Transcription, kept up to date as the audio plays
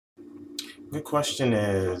Good question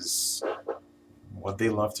is what they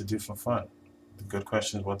love to do for fun. The good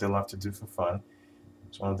question is what they love to do for fun.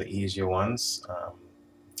 It's one of the easier ones.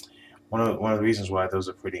 One of the reasons why those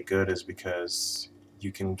are pretty good is because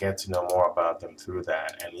you can get to know more about them through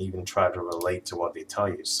that, and even try to relate to what they tell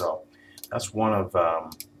you. So that's one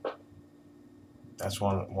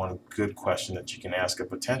good question that you can ask a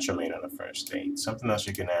potential mate on a first date. Something else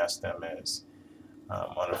you can ask them is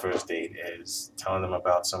on a first date is telling them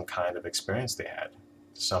about some kind of experience they had,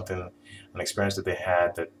 an experience that they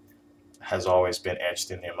had that has always been etched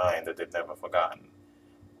in their mind that they've never forgotten.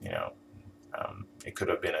 You know, it could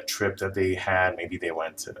have been a trip that they had. Maybe they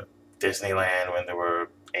went to Disneyland when they were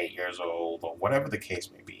 8 years old, or whatever the case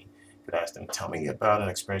may be. You could ask them, tell me about an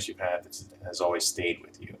experience you've had that has always stayed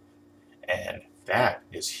with you. And that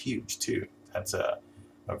is huge too. That's a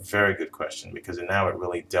very good question because now it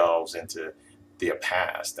really delves into their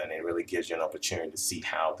past and it really gives you an opportunity to see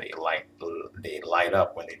how they light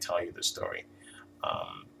up when they tell you the story.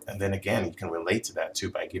 And then again, you can relate to that too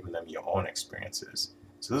by giving them your own experiences.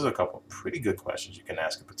 So those are a couple of pretty good questions you can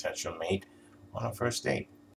ask a potential mate on a first date.